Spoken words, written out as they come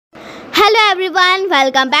Hello everyone,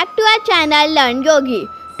 welcome back to our channel LearnYogi.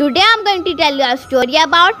 Today I am going to tell you a story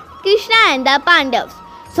about Krishna and the Pandavas.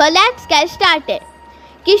 So let's get started.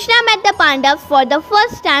 Krishna met the Pandavas for the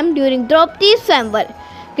first time during Draupadi's Swamvar.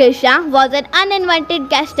 Krishna was an uninvited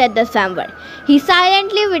guest at the Swamvar. He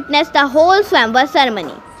silently witnessed the whole Swamvar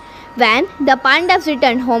ceremony. When the Pandavas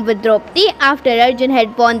returned home with Draupadi after Arjuna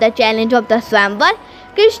had won the challenge of the Swamvar,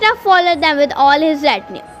 Krishna followed them with all his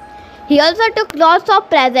retinue. He also took lots of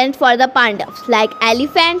presents for the Pandavas like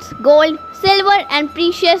elephants, gold, silver and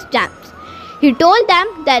precious gems. He told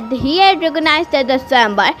them that he had recognized at the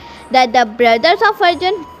Swamvar that the brothers of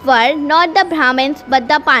Arjuna were not the Brahmins but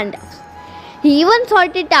the Pandavas. He even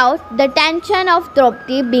sorted out the tension of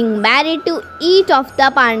Draupadi being married to each of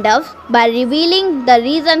the Pandavas by revealing the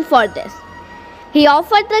reason for this. He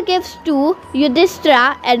offered the gifts to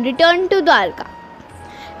Yudhishthira and returned to Dwarka.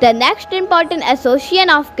 The next important association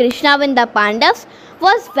of Krishna with the Pandavas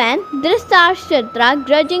was when Dhritarashtra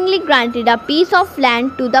grudgingly granted a piece of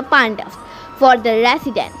land to the Pandavas for their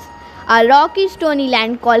residence, a rocky stony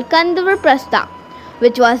land called Kandavrprastha,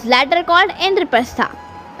 which was later called Indraprastha.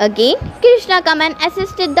 Again, Krishna came and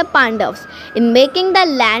assisted the Pandavas in making the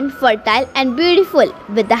land fertile and beautiful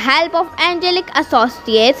with the help of angelic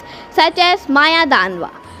associates such as Maya Danva,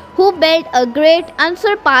 who built a great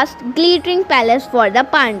unsurpassed glittering palace for the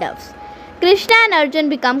Pandavas. Krishna and Arjuna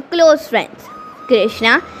became close friends.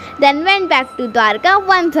 Krishna then went back to Dwarka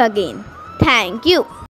once again. Thank you.